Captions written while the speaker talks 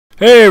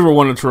Hey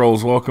everyone, it's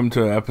Rolls. Welcome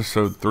to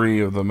episode 3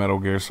 of the Metal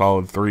Gear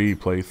Solid 3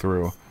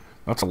 playthrough.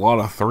 That's a lot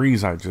of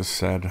threes I just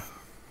said.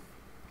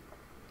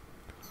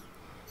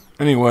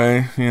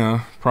 Anyway,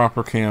 yeah,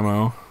 proper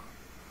camo.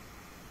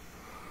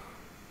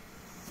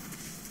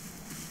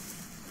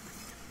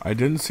 I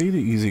didn't see the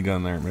easy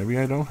gun there. Maybe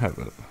I don't have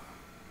it.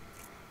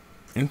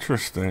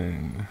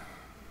 Interesting.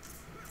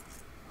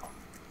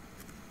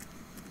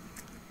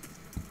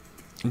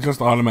 It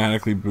just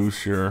automatically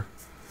boosts your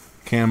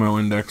camo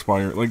index by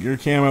your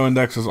camo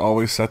index is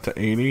always set to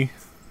 80,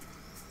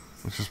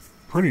 which is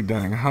pretty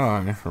dang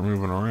high for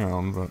moving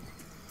around, but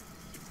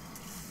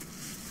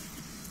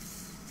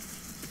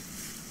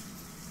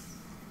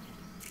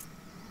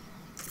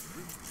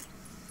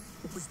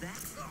what was that?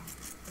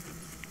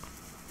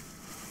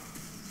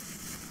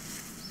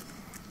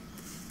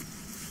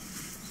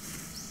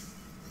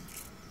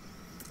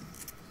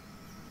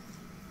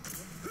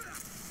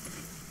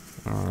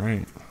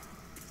 alright.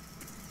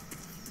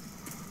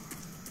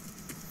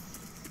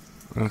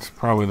 That's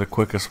probably the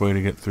quickest way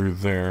to get through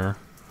there.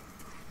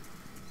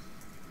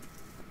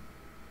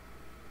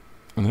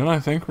 And then I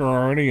think we're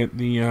already at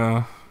the,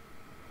 yeah,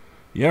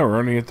 we're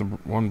already at the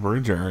one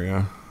bridge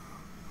area.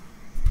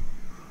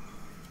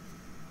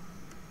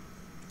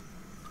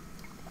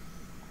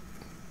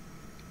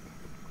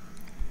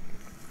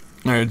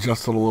 I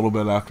adjusted a little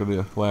bit after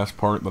the last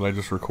part that I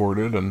just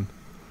recorded, and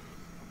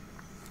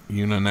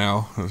Yuna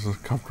now has a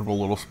comfortable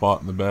little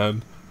spot in the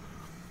bed.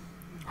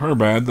 Her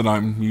bed that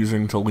I'm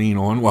using to lean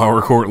on while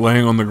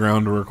laying on the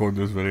ground to record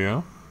this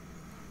video,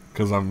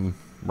 because I'm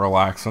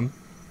relaxing.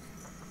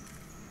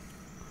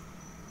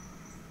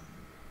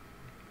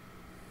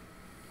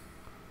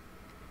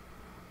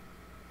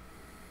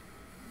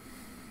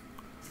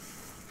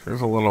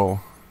 Here's a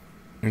little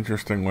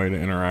interesting way to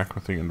interact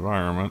with the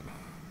environment.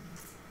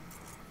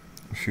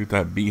 Shoot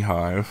that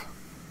beehive.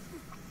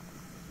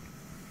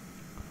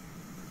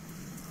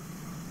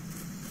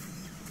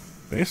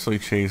 Basically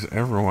chase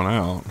everyone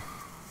out.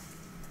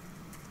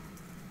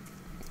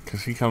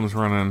 Because he comes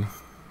running.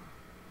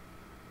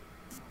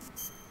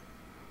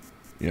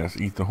 Yes,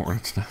 eat the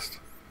hornet's nest.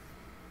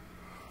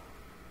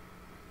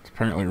 It's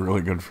apparently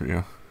really good for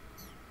you.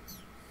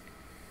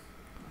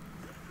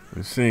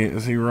 You see,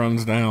 as he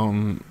runs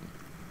down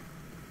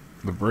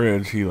the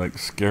bridge, he like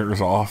scares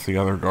off the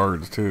other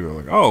guards too.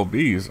 They're like, oh,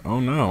 bees,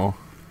 oh no.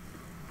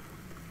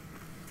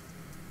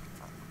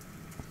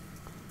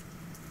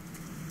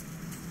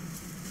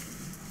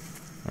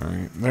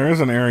 Alright, there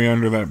is an area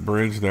under that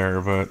bridge there,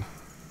 but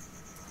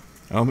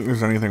I don't think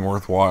there's anything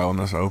worthwhile in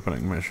this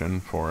opening mission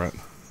for it.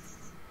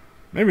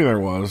 Maybe there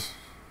was.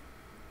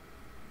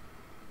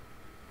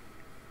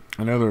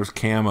 I know there's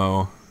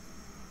camo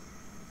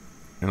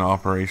in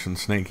Operation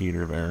Snake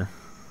Eater there.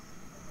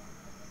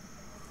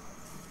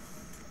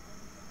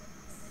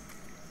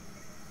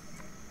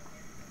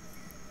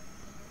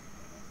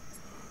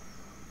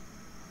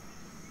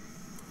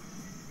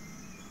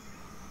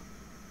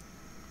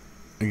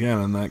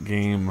 Again, in that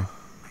game,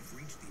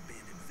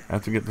 I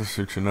have to get the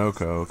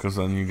Tsuchinoko, because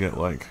then you get,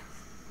 like,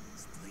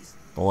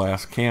 the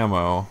last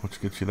camo,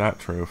 which gets you that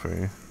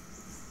trophy.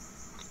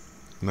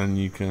 And then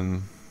you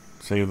can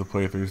save the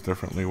playthroughs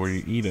differently where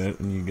you eat it,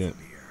 and you get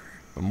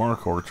the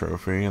Markor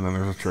trophy, and then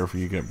there's a trophy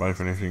you get by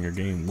finishing your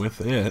game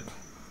with it.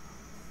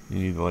 You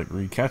need to, like,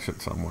 re-catch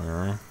it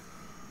somewhere.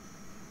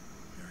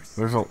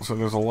 So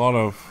there's a lot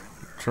of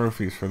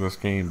trophies for this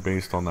game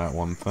based on that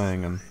one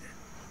thing, and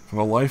for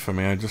the life of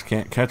me, I just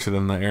can't catch it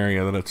in the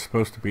area that it's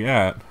supposed to be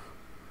at.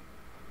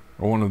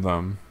 Or one of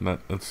them that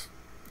its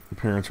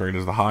appearance rate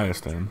is the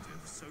highest in.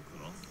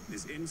 Sokolov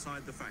is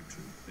inside the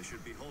factory. They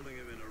should be holding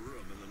him in a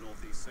room in the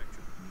northeast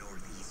section.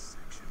 Northeast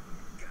section.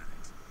 Got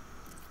it.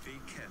 Be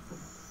careful.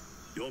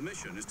 Your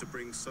mission is to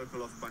bring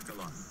Sokolov back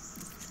alive.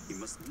 He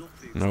must not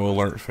be No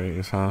alert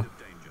phase, huh?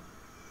 danger.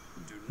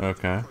 Do not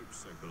Okay. approach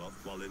Sokolov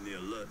while in the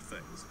alert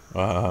phase.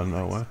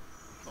 No way.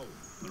 Oh,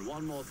 and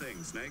one more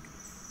thing, Snake.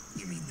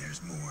 You mean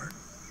there's more?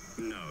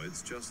 No,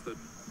 it's just that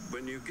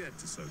when you get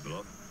to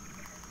Sokolov,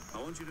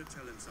 I want you to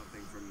tell him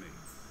something from me.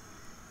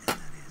 And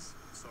that is?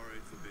 Sorry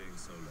for being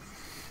so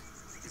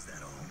late. Is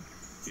that all?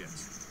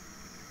 Yes.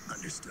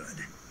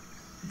 Understood.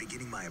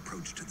 Beginning my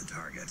approach to the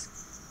target.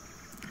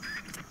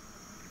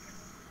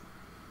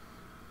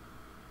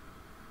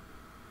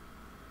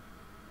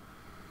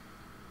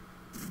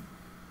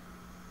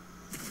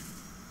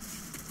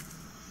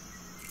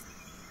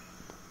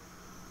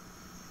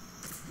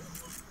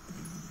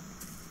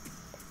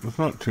 There's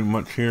not too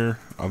much here,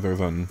 other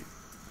than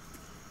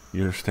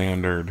your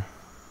standard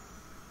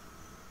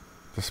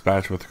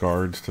dispatch with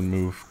guards to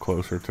move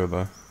closer to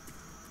the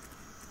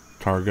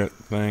target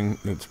thing.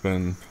 It's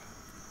been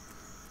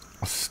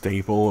a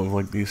staple of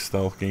like these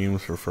stealth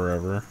games for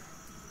forever.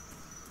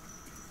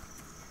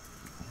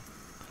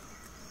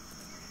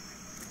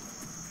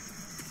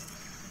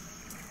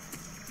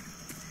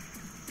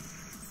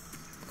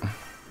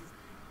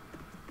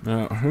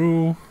 Now,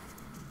 who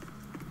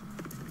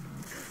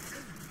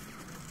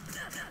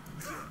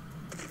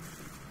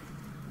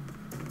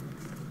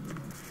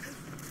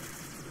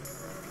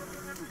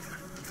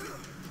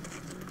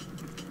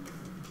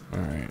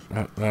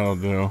Alright, that'll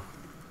do.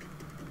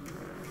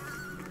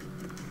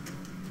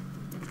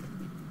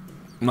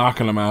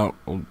 Knocking them out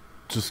will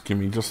just give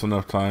me just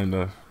enough time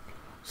to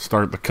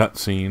start the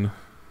cutscene.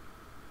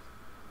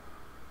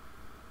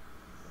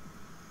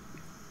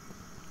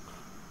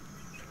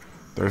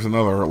 There's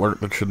another alert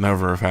that should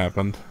never have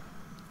happened.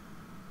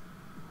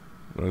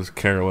 It was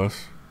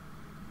careless.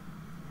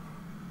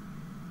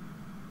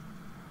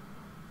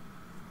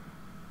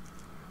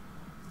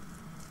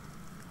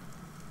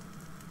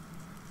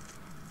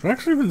 I've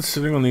actually been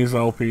sitting on these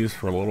LPs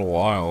for a little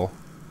while.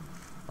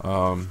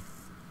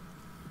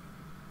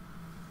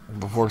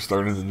 Before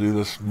starting to do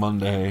this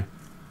Monday,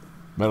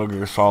 Metal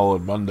Gear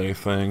Solid Monday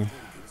thing.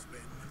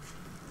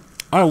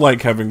 I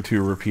like having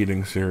two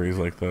repeating series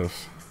like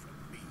this.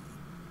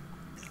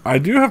 I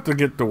do have to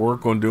get to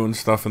work on doing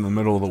stuff in the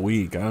middle of the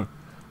week.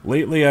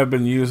 Lately I've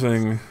been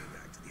using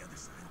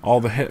all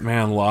the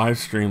Hitman live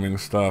streaming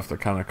stuff to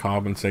kind of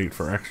compensate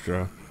for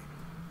extra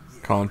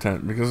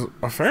content. Because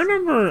a fair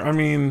number, I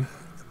mean,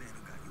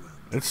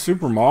 it's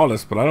super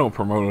modest, but I don't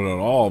promote it at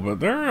all.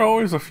 But there are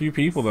always a few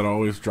people that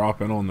always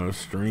drop in on those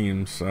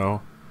streams,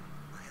 so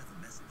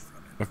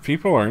if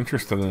people are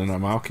interested in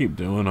them, I'll keep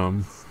doing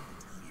them.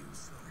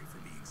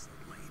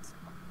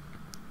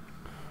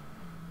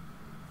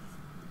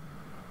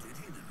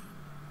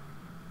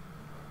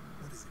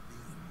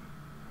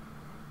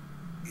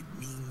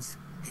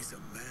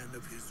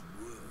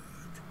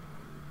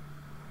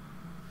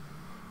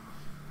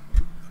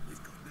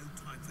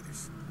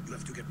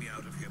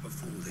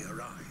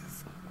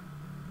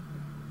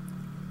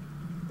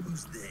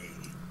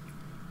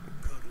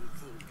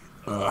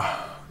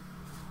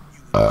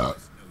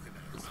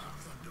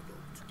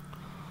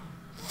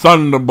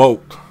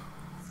 Thunderbolt.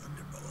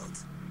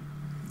 Thunderbolt?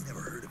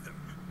 Never heard of him.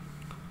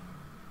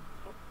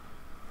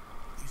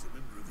 He's a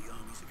member of the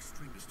Army's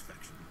extremist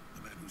faction,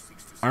 a man who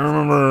seeks to I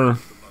remember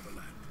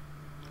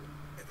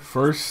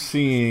first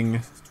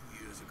seeing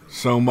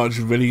so much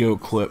video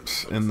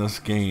clips in this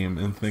game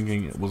and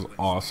thinking it was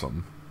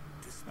awesome.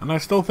 And I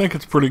still think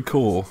it's pretty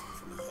cool.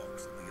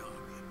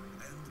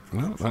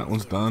 Well, that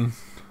one's done.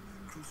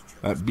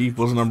 That beep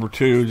was number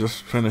 2,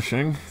 just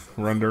finishing,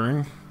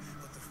 rendering.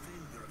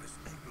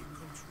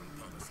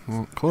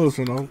 Well, close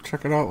it, I'll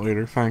check it out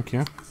later, thank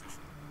you.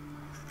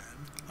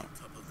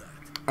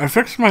 I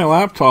fixed my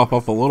laptop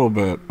up a little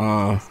bit.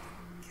 I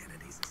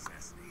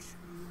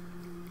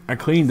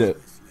cleaned it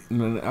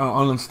and then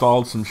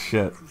uninstalled some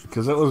shit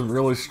because it was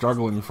really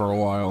struggling for a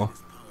while.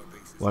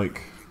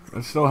 Like,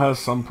 it still has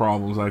some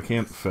problems I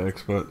can't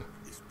fix, but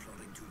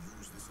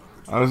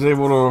I was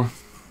able to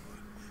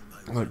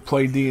like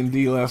play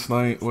D&D last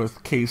night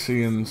with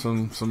Casey and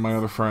some of my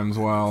other friends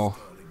while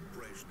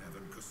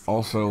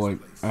also like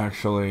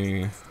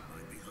actually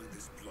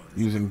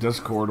using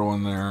Discord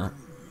on there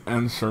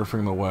and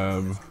surfing the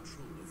web,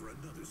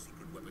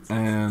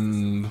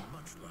 and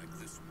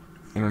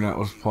internet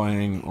was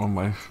playing on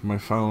my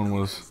phone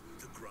was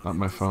not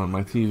my phone,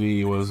 my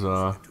TV was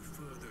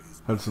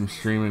had some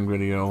streaming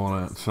video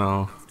on it,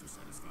 so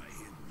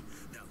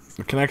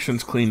the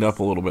connection's cleaned up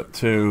a little bit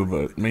too,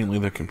 but mainly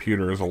the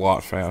computer is a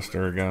lot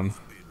faster again.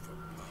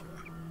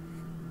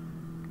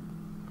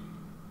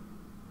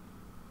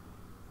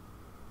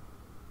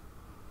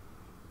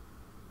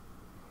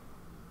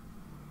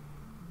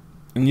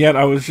 And yet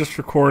I was just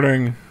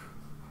recording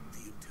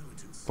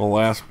the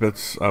last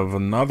bits of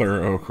another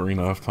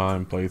Ocarina of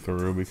Time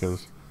playthrough,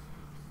 because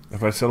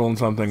if I settle on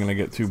something and I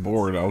get too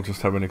bored, I'll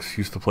just have an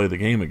excuse to play the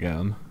game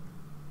again.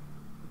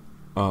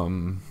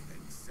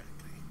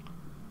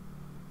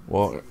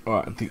 Well,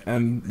 at the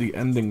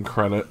ending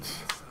credits,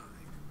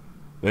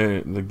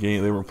 they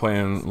were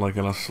playing like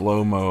in a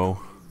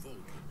slow-mo,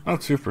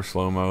 not super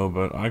slow-mo,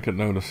 but I could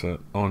notice it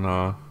on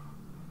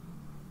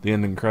the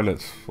ending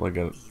credits, like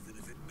at,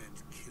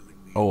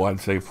 I'd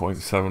say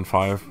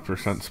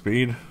 0.75%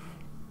 speed.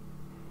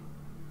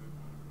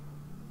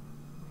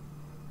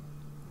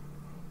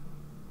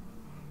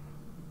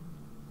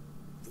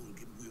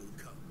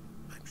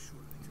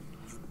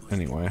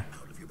 Anyway,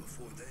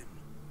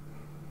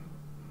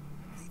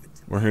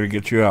 we're here to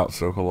get you out,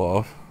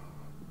 Sokolov.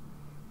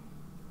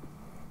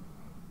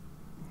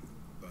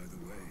 By the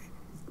way,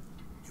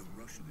 your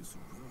Russian is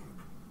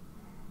superb.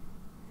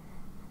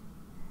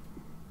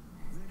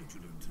 Where did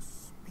you learn to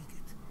speak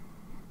it?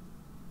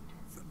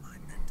 From my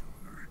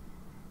mentor.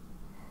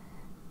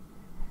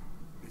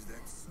 Is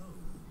that so?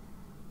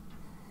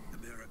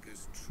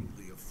 America's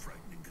truly a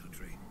frightening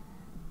country.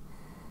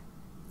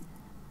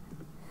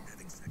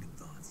 Having second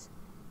thoughts?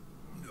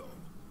 No.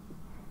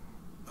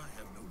 I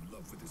have no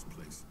love for this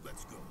place.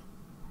 Let's go.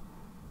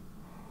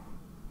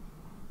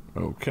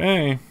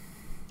 Okay.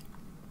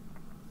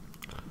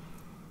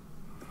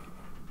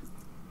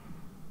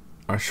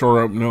 I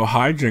sure hope no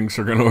hijinks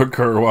are going to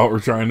occur while we're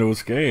trying to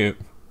escape.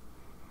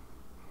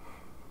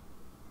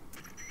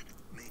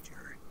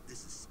 Major,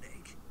 this is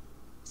Snake.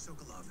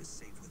 Sokolov is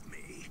safe with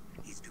me.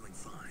 He's doing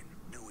fine.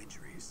 No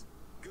injuries.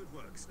 Good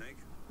work, Snake.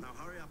 Now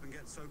hurry up and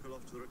get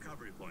Sokolov to the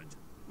recovery point.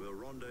 We'll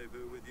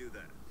rendezvous with you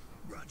there.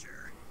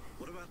 Roger.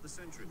 What about the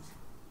sentries?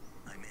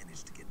 I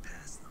managed to get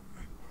past them.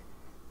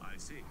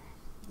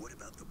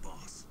 What about the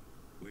boss?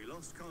 We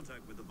lost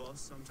contact with the boss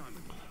some time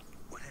ago.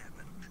 What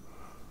happened?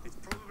 It's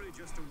probably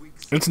just a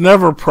week's... It's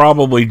never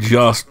probably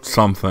just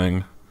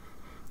something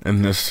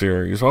in this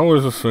series. I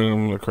always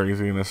assume the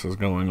craziness is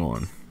going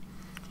on.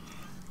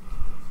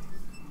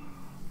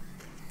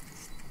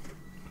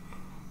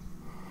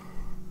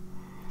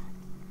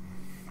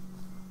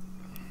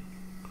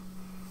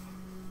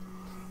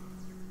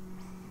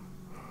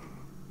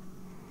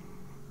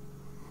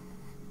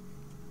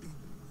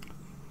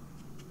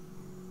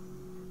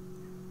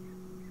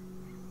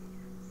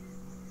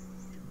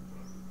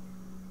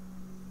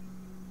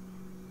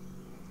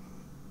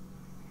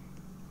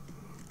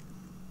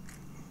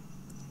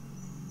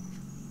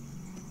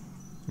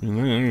 I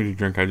mean, the energy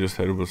drink I just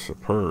had was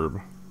superb.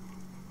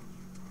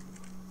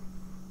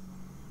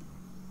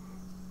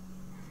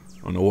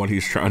 I don't know what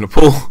he's trying to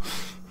pull.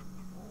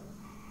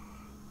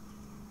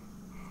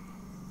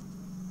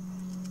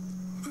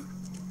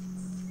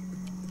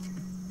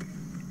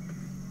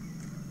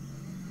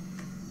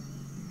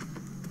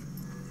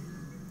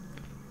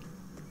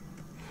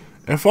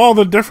 If all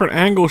the different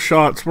angle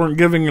shots weren't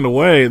giving it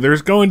away,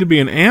 there's going to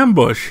be an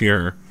ambush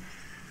here.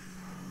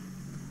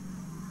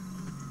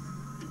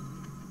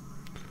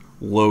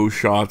 Low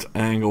shots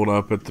angled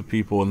up at the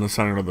people in the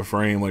center of the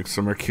frame like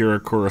some Akira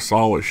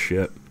Kurosawa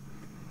shit.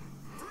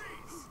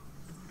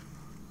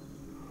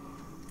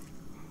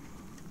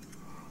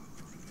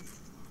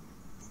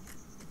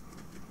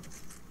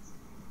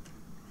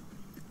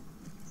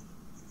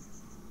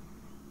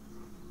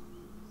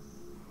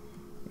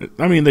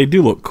 I mean, they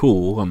do look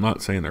cool. I'm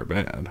not saying they're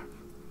bad.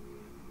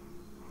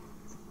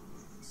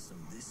 So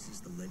this is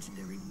the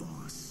legendary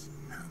boss.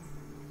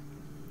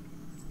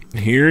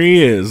 Here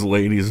he is,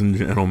 ladies and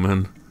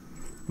gentlemen.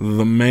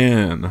 The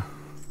man.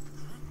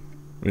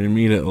 We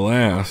meet at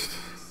last.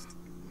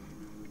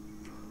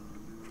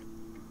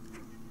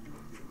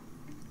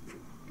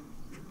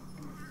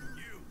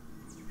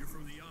 You're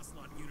from the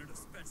Ocelot unit of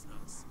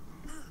Spetsnaz.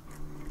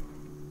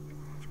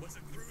 What's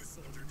a crew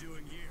soldier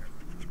doing here?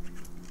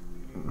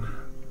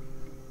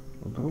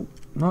 Well, don't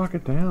knock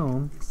it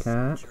down,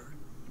 cat.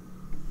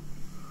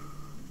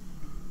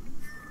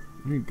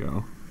 There you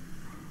go.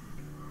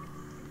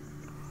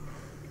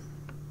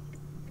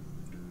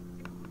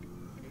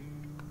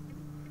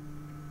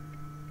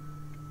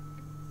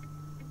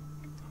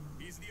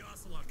 He's the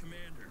Ocelot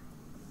commander.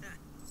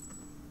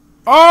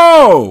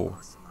 Oh!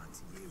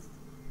 Ocelot's you.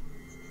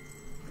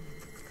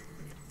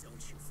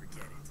 Don't you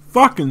forget it.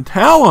 Fucking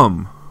tell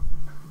him!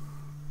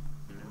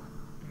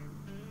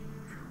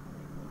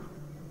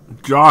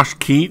 Josh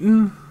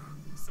Keaton?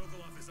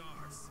 Sokolov is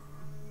ours.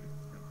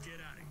 Get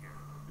out of here.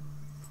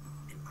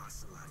 And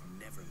Ocelot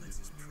never lets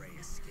his prey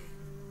escape.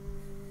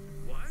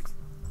 What?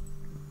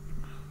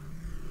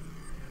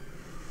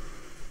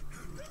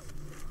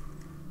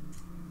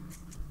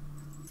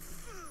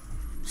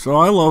 So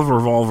I love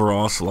Revolver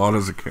Ocelot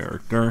as a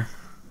character.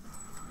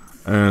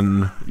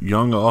 And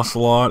young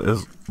Ocelot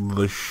is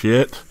the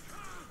shit.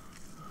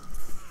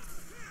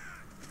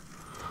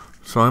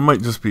 So I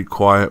might just be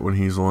quiet when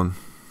he's on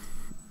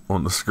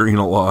the screen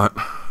a lot,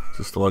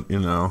 just to let you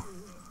know.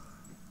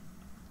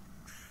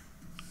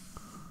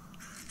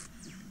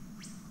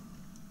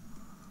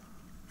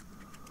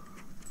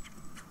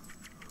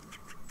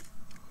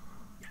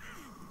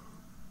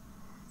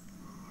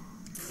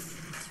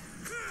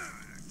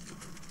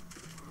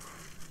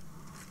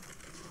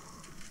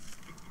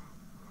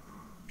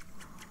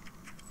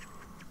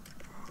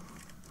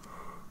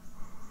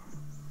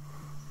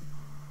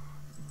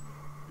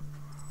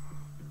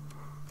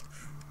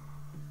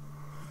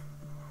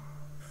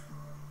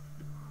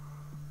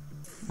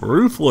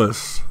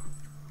 Ruthless.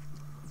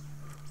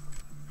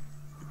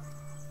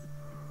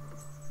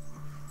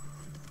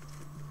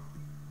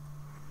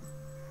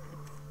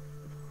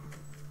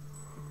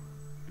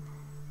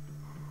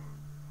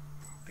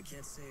 I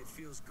can't say it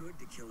feels good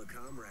to kill a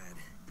comrade,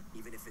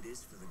 even if it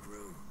is for the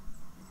crew.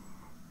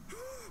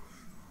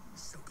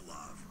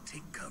 Sokolov,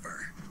 take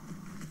cover.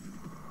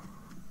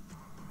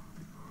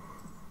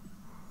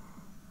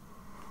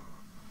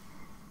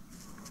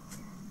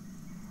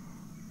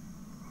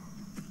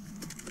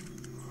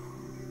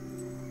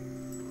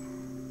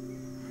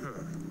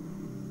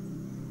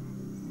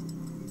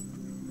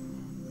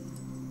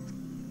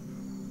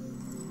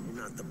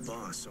 You're not the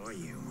boss, are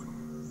you?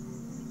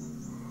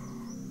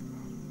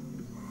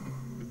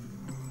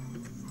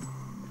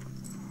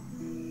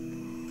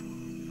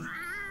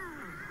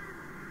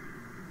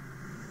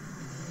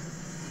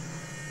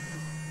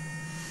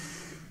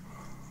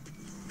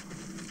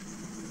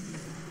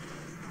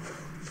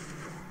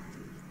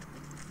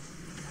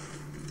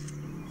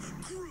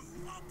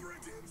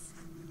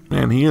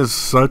 Man, he is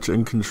such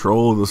in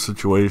control of the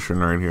situation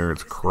right here.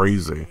 It's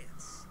crazy.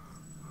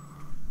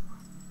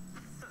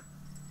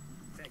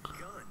 That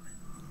gun.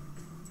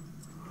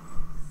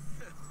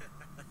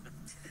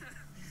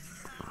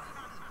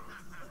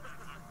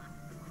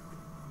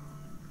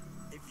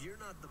 If you're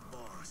not the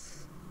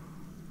boss,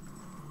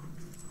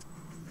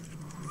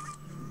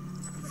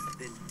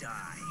 then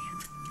die.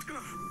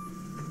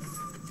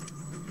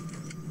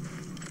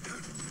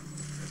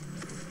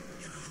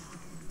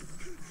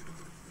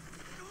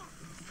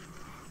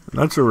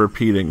 That's a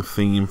repeating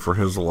theme for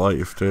his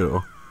life,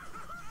 too.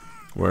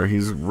 Where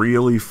he's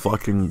really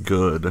fucking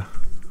good.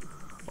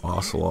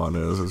 Ocelot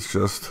is. It's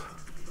just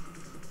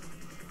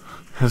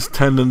his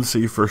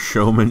tendency for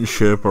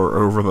showmanship or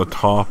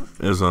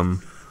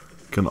over-the-topism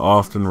can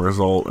often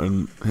result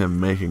in him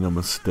making a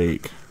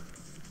mistake.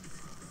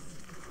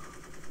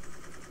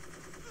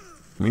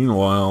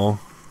 Meanwhile,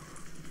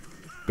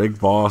 Big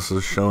Boss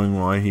is showing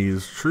why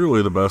he's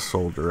truly the best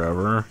soldier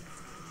ever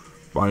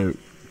by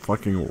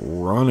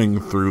fucking running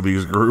through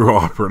these GRU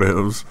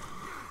operatives.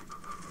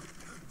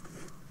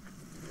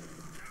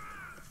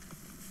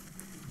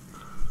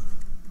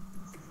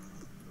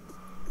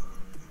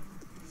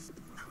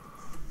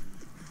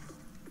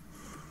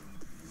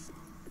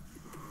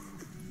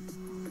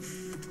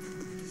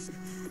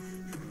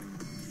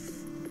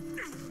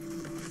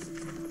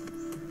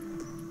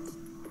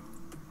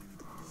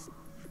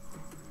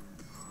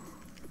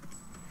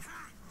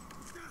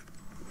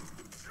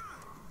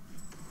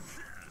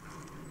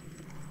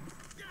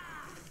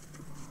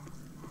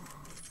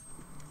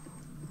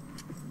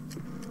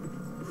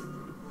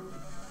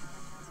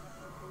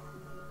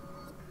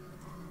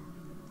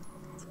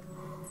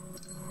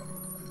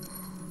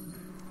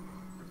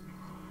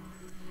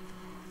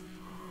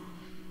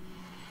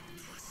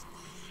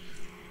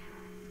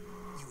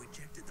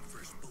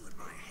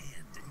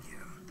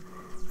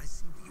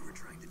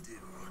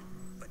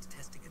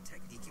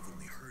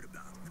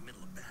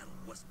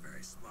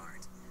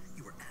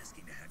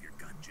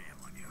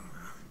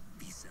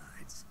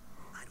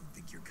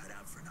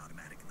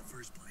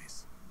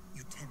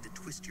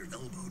 Your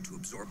elbow to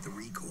absorb the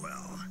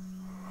recoil.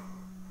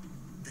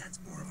 That's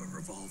more of a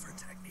revolver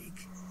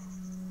technique.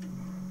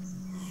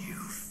 You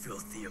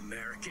filthy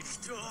American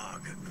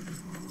dog!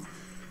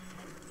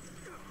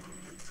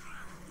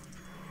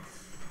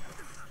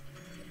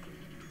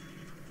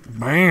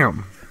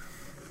 Bam!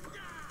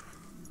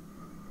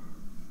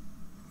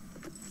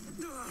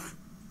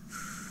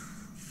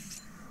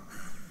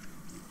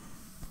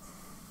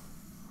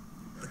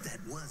 But that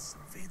was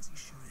some fancy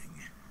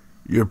shooting.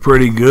 You're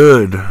pretty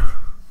good.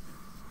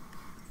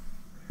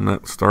 And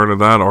that started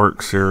that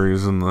arc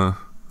series in the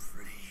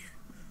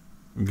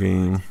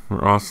game,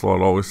 where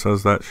Ocelot always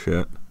says that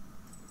shit.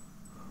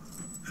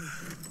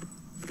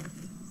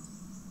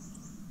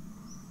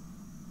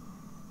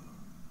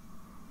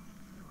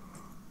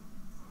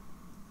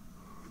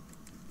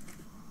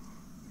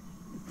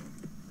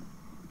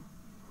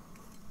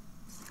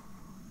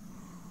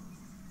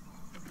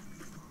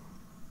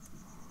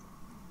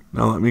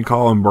 Now let me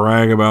call and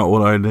brag about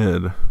what I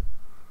did.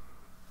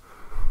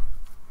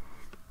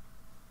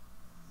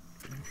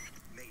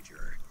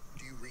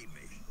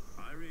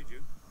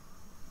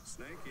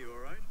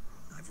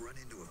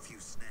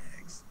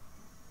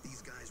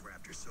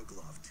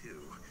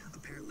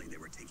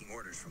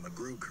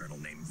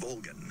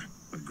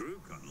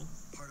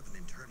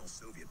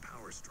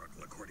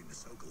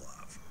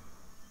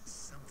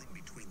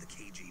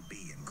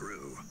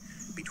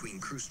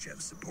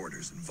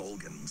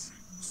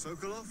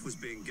 Sokolov was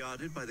being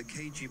guarded by the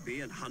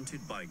KGB and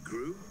hunted by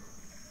GRU?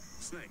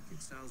 Snake,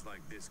 it sounds like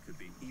this could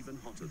be even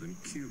hotter than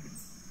Cuban.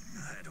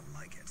 I don't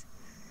like it.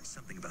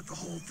 Something about the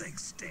whole thing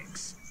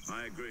stinks.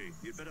 I agree.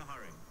 You'd better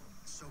hurry.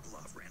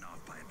 Sokolov ran off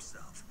by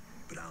himself,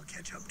 but I'll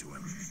catch up to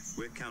him.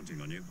 We're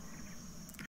counting on you.